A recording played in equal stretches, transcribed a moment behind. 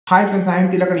Hi friends, I am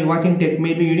Tilak and you are watching Tech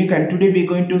Made Me Unique, and today we are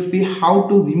going to see how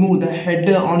to remove the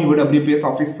header on your WPS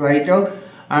Office site.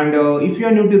 And if you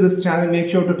are new to this channel, make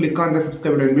sure to click on the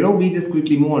subscribe button below. We just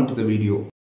quickly move on to the video.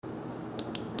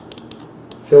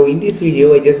 So in this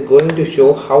video, I just going to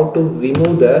show how to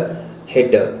remove the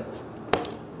header.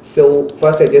 So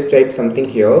first I just type something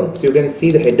here. So you can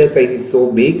see the header size is so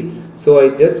big. So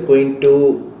I just going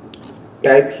to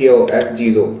type here as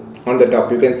 0 on the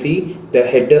top. You can see the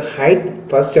header height.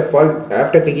 First of all,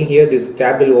 after clicking here, this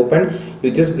tab will open.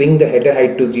 You just bring the header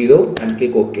height to 0 and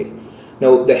click OK.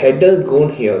 Now the header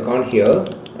gone here,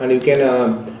 and you can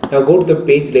now go to the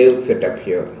page layout setup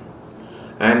here.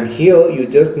 And here you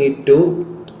just need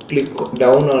to click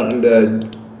down on the,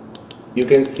 you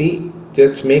can see,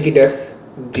 just make it as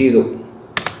 0.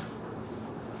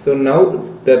 So now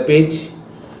the page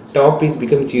top is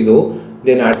become 0.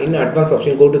 Then in advanced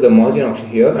option, go to the margin option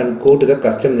here and go to the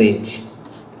custom range.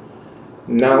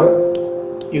 Now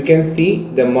you can see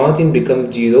the margin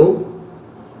become 0.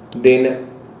 Then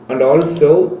and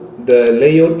also the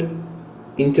layout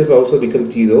inches also become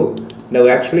 0. Now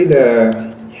actually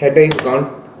the header is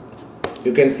gone.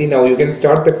 You can see now you can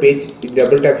start the page with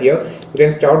double tap here. You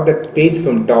can start the page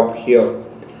from top here.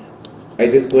 I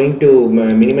just going to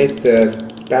minimize the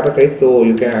paper size so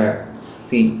you can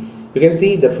see. You can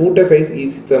see the footer size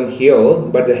is from here,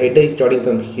 but the header is starting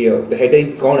from here. The header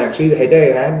is gone. Actually the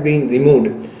header had been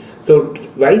removed. So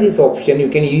by this option you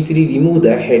can easily remove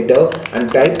the header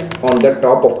and type on the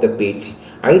top of the page.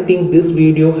 I think this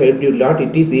video helped you a lot.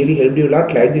 It is really helped you a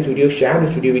lot. Like this video, share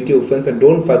this video with your friends, and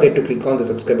don't forget to click on the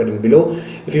subscribe button below.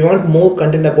 If you want more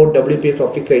content about WPS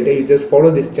Office site, you just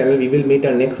follow this channel. We will meet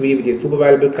on next video with a super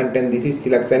valuable content. This is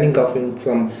Tilak signing off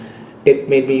from Tech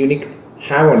Made Me Unique.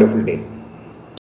 Have a wonderful day.